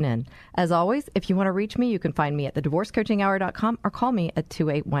you'll listen in. As always, if you want to reach me, you can find me at thedivorcecoachinghour.com or call me at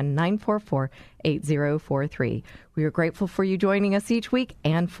 281-944-8043. We are grateful for you joining us each week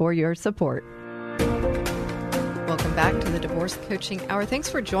and for your support. Welcome back to the Divorce Coaching Hour. Thanks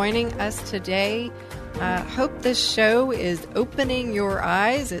for joining us today. Hope this show is opening your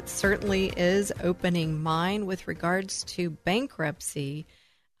eyes. It certainly is opening mine with regards to bankruptcy.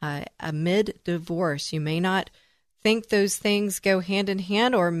 Amid divorce. You may not think those things go hand in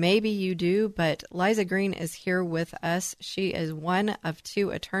hand, or maybe you do, but Liza Green is here with us. She is one of 2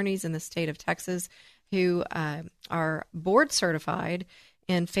 attorneys in the state of Texas who are board certified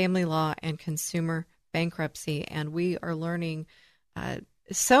in family law and consumer bankruptcy, and we are learning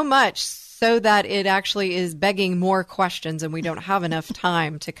so much so that it actually is begging more questions, and we don't have enough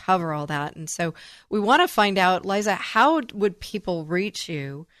time to cover all that. And so we want to find out, Liza, how would people reach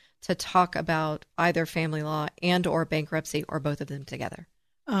you to talk about either family law and or bankruptcy or both of them together?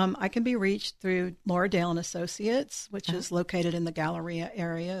 I can be reached through Laura Dale and Associates, which is located in the Galleria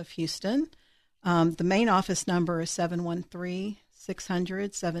area of Houston. The main office number is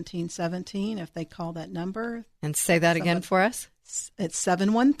 713-600-1717 if they call that number. And say that again for us. It's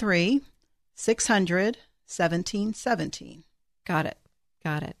 713-600-1717. Got it.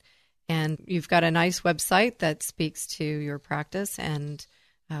 And you've got a nice website that speaks to your practice. And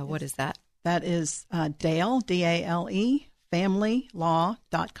what is that? That is Dale, D-A-L-E,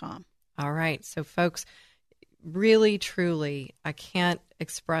 familylaw.com. All right. So, folks, really, truly, I can't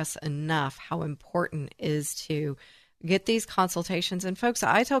express enough how important it is to get these consultations. And, folks,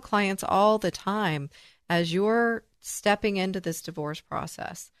 I tell clients all the time, as you're stepping into this divorce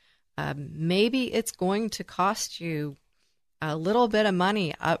process, maybe it's going to cost you a little bit of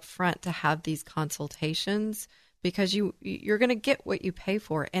money up front to have these consultations, because you're going to get what you pay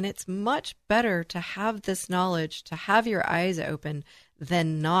for. And it's much better to have this knowledge, to have your eyes open,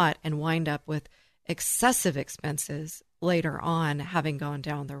 than not, and wind up with excessive expenses later on, having gone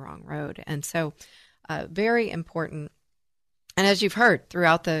down the wrong road. And so very important. And as you've heard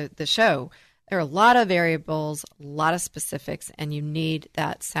throughout the show, there are a lot of variables, a lot of specifics, and you need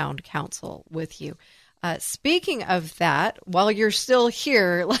that sound counsel with you. Speaking of that, while you're still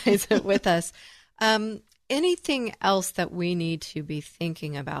here, Liza, with us, anything else that we need to be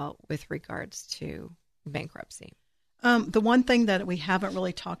thinking about with regards to bankruptcy? The one thing that we haven't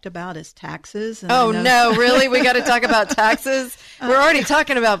really talked about is taxes. And no, really? We got to talk about taxes? We're already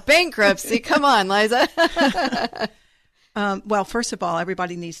talking about bankruptcy. Come on, Liza. Well, first of all,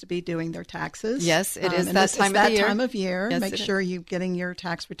 everybody needs to be doing their taxes. Yes, it is that time of the year. Yes, make sure you're getting your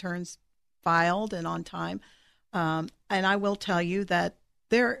tax returns filed and on time. And I will tell you that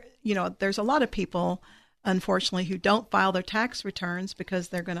there's a lot of people, unfortunately, who don't file their tax returns because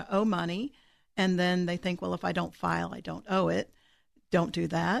they're going to owe money. And then they think, well, if I don't file, I don't owe it. Don't do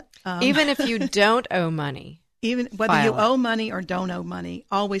that. Even if you don't owe money. Even whether you owe money or don't owe money,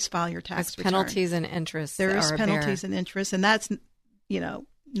 always file your tax return. Penalties and interest. There is penalties and interest. And that's,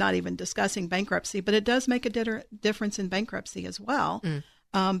 not even discussing bankruptcy, but it does make a difference in bankruptcy as well.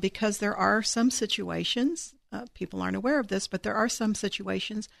 Because there are some situations, people aren't aware of this, but there are some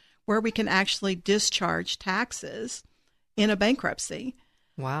situations where we can actually discharge taxes in a bankruptcy.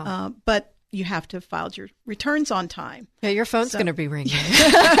 Wow. But you have to have filed your returns on time. Yeah, your phone's going to be ringing.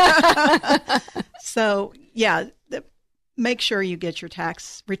 So, make sure you get your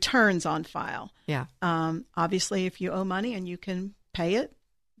tax returns on file. Yeah. Obviously, if you owe money and you can pay it,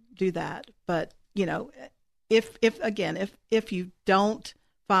 do that. But, if you don't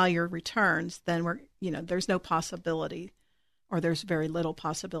file your returns, then there's no possibility, or there's very little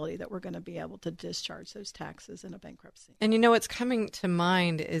possibility that we're going to be able to discharge those taxes in a bankruptcy. And what's coming to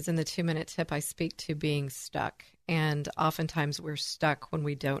mind is in the 2-minute tip, I speak to being stuck. And oftentimes we're stuck when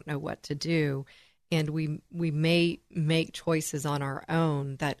we don't know what to do. And we may make choices on our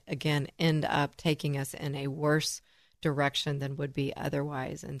own that, again, end up taking us in a worse direction than would be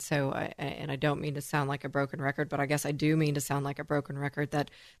otherwise. And so, I don't mean to sound like a broken record, but I guess I do mean to sound like a broken record,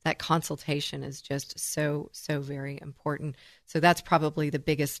 that consultation is just so very important. So that's probably the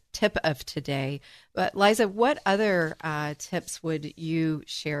biggest tip of today. But Liza, what other tips would you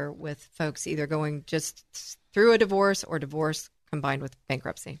share with folks either going just through a divorce or divorce combined with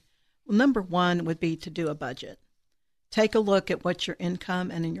bankruptcy? Well, number one would be to do a budget. Take a look at what your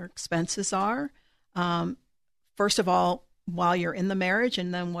income and your expenses are. First of all, while you're in the marriage,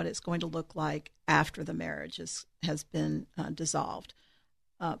 and then what it's going to look like after the marriage has been dissolved.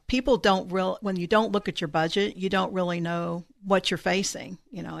 People when you don't look at your budget, you don't really know what you're facing,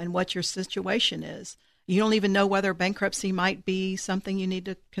 and what your situation is. You don't even know whether bankruptcy might be something you need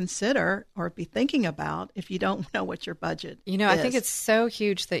to consider or be thinking about if you don't know what your budget is. I think it's so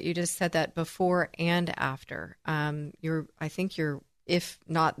huge that you just said that before and after. I think you're, if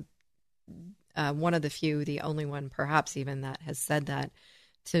not one of the few, the only one perhaps even that has said that,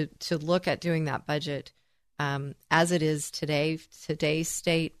 to look at doing that budget as it is today's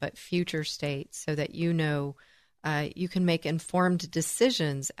state, but future state, so that you can make informed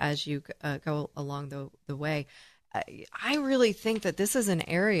decisions as you go along the way. I really think that this is an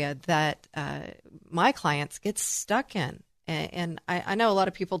area that my clients get stuck in. And I know a lot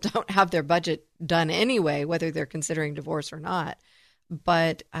of people don't have their budget done anyway, whether they're considering divorce or not.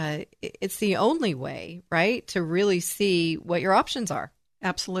 But it's the only way, right, to really see what your options are.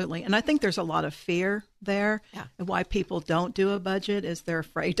 Absolutely. And I think there's a lot of fear there. Yeah. And why people don't do a budget is they're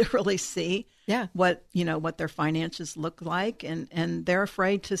afraid to really see what their finances look like. And they're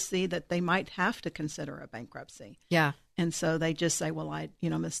afraid to see that they might have to consider a bankruptcy. Yeah. And so they just say, well, I'm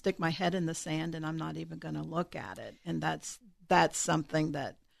going to stick my head in the sand and I'm not even going to look at it. And that's something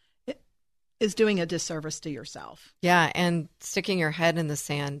that is doing a disservice to yourself. Yeah, and sticking your head in the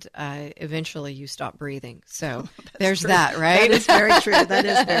sand, eventually you stop breathing. So there's true. That, right? That is very true. That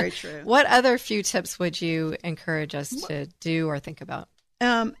is very true. What other few tips would you encourage us to do or think about?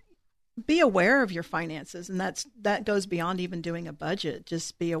 Be aware of your finances, and that goes beyond even doing a budget.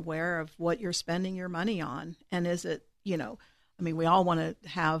 Just be aware of what you're spending your money on, and is it, we all want to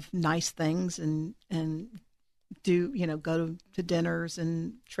have nice things and do, go to dinners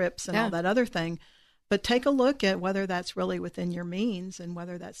and trips and all that other thing, but take a look at whether that's really within your means and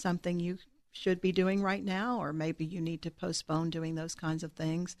whether that's something you should be doing right now, or maybe you need to postpone doing those kinds of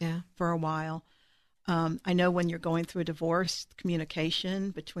things for a while. I know when you're going through a divorce,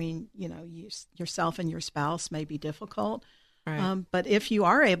 communication between, yourself and your spouse may be difficult. Right. But if you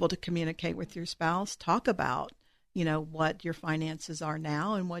are able to communicate with your spouse, talk about, what your finances are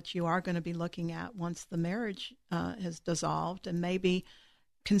now and what you are going to be looking at once the marriage has dissolved, and maybe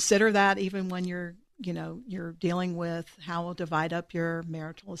consider that even when you're dealing with how we'll divide up your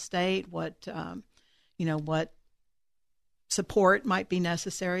marital estate, what support might be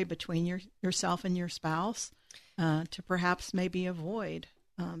necessary between yourself and your spouse to perhaps maybe avoid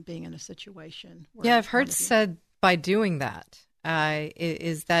being in a situation where I've heard said by doing that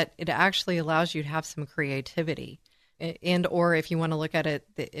is that it actually allows you to have some creativity, and or if you want to look at it,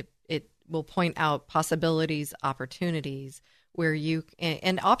 it will point out possibilities, opportunities where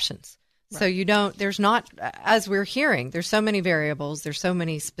and options. Right. So there's not, as we're hearing, there's so many variables, there's so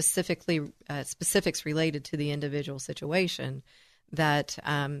many specifics related to the individual situation that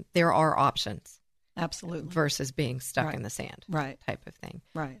there are options. Absolutely. Versus being stuck in the sand. Right. Type of thing.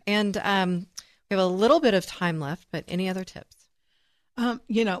 Right. And we have a little bit of time left, but any other tips?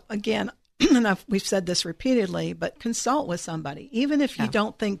 Again, and we've said this repeatedly, but consult with somebody, even if you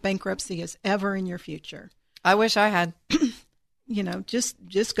don't think bankruptcy is ever in your future. I wish I had.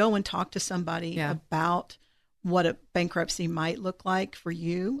 Just go and talk to somebody about what a bankruptcy might look like for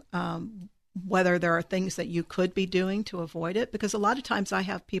you, whether there are things that you could be doing to avoid it. Because a lot of times I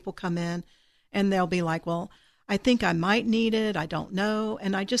have people come in and they'll be like, well, I think I might need it. I don't know.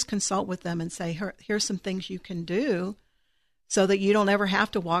 And I just consult with them and say, here's some things you can do so that you don't ever have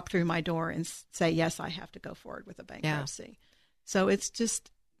to walk through my door and say, yes, I have to go forward with a bankruptcy. Yeah. So it's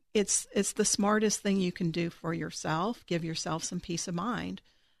just... It's the smartest thing you can do for yourself. Give yourself some peace of mind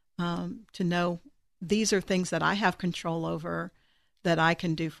to know these are things that I have control over that I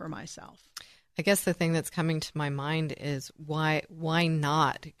can do for myself. I guess the thing that's coming to my mind is why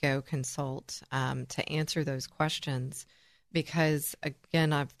not go consult to answer those questions? Because,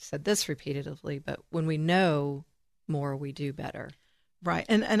 again, I've said this repeatedly, but when we know more, we do better. Right.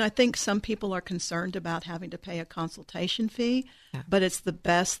 And I think some people are concerned about having to pay a consultation fee, but it's the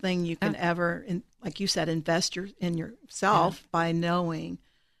best thing you can ever, like you said, invest in yourself by knowing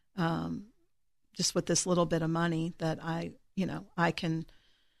just with this little bit of money that I can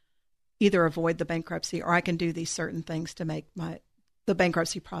either avoid the bankruptcy or I can do these certain things to make the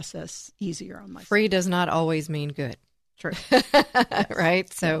bankruptcy process easier on myself. Free does not always mean good. True.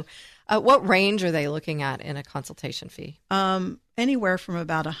 Right? So what range are they looking at in a consultation fee? Anywhere from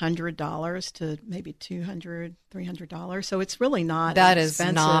about $100 to maybe $200, $300. So it's really not that expensive.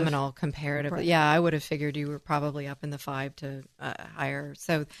 Is nominal comparatively. Right. Yeah, I would have figured you were probably up in the 5 to higher.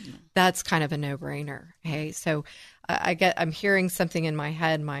 So that's kind of a no-brainer. Hey, so I'm hearing something in my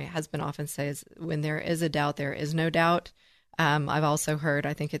head. My husband often says, when there is a doubt, there is no doubt. I've also heard,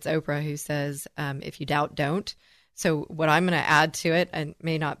 I think it's Oprah who says, if you doubt, don't. So what I'm going to add to it, and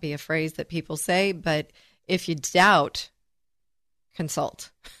may not be a phrase that people say, but if you doubt,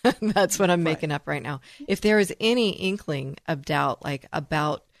 consult. That's what I'm making up right now. If there is any inkling of doubt, like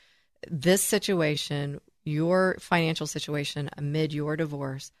about this situation, your financial situation amid your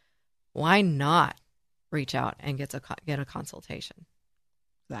divorce, why not reach out and get a consultation?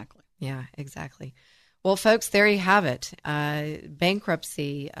 Exactly. Yeah, exactly. Well, folks, there you have it.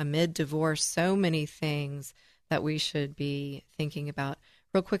 Bankruptcy amid divorce, so many things that we should be thinking about.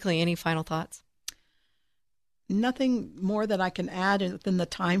 Real quickly, any final thoughts? Nothing more that I can add within the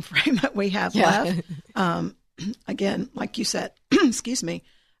time frame that we have left. Again, like you said, excuse me,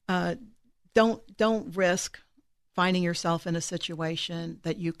 don't risk finding yourself in a situation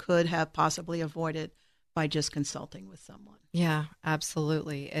that you could have possibly avoided by just consulting with someone. Yeah,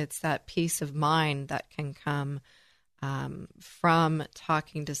 absolutely. It's that peace of mind that can come from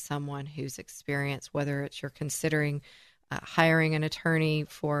talking to someone who's experienced, whether it's you're considering hiring an attorney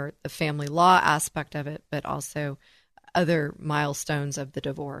for the family law aspect of it, but also other milestones of the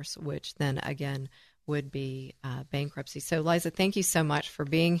divorce, which then again would-be bankruptcy. So, Liza, thank you so much for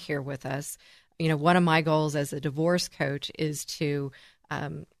being here with us. You know, one of my goals as a divorce coach is to,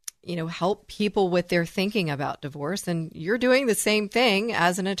 help people with their thinking about divorce. And you're doing the same thing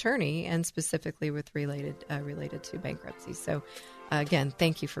as an attorney, and specifically with related to bankruptcy. So, again,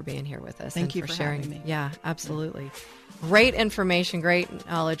 thank you for being here with us. Thank you for sharing. having me. Yeah, absolutely. Yeah. Great information, great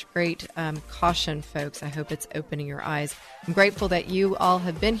knowledge, great caution, folks. I hope it's opening your eyes. I'm grateful that you all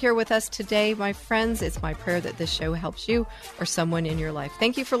have been here with us today, my friends. It's my prayer that this show helps you or someone in your life.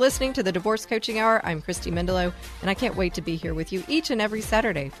 Thank you for listening to the Divorce Coaching Hour. I'm Christy Mendelow, and I can't wait to be here with you each and every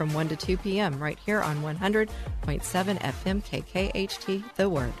Saturday from 1 to 2 p.m. right here on 100.7 FM KKHT, The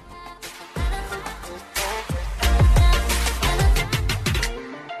Word.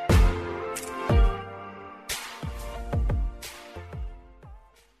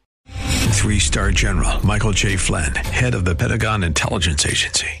 Three-star General Michael J. Flynn, head of the Pentagon Intelligence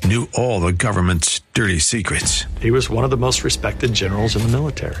Agency, knew all the government's dirty secrets. He was one of the most respected generals in the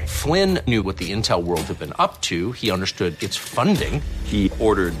military. Flynn knew what the intel world had been up to. He understood its funding. He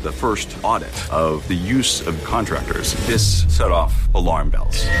ordered the first audit of the use of contractors. This set off alarm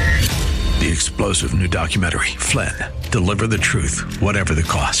bells. The explosive new documentary, Flynn, Deliver the Truth, Whatever the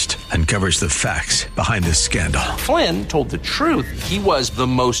Cost, uncovers the facts behind this scandal. Flynn told the truth. He was the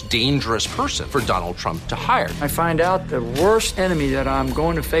most dangerous person for Donald Trump to hire. I find out the worst enemy that I'm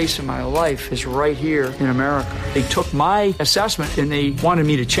going to face in my life is right here in America. They took my assessment and they wanted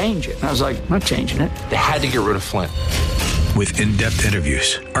me to change it. And I was like, I'm not changing it. They had to get rid of Flynn. With in-depth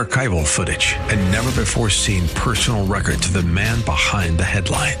interviews, archival footage, and never-before-seen personal records of the man behind the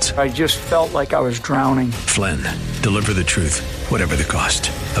headlines. I just felt like I was drowning. Flynn, Deliver the Truth, Whatever the Cost.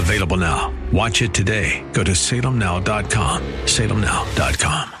 Available now. Watch it today. Go to salemnow.com.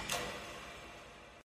 salemnow.com.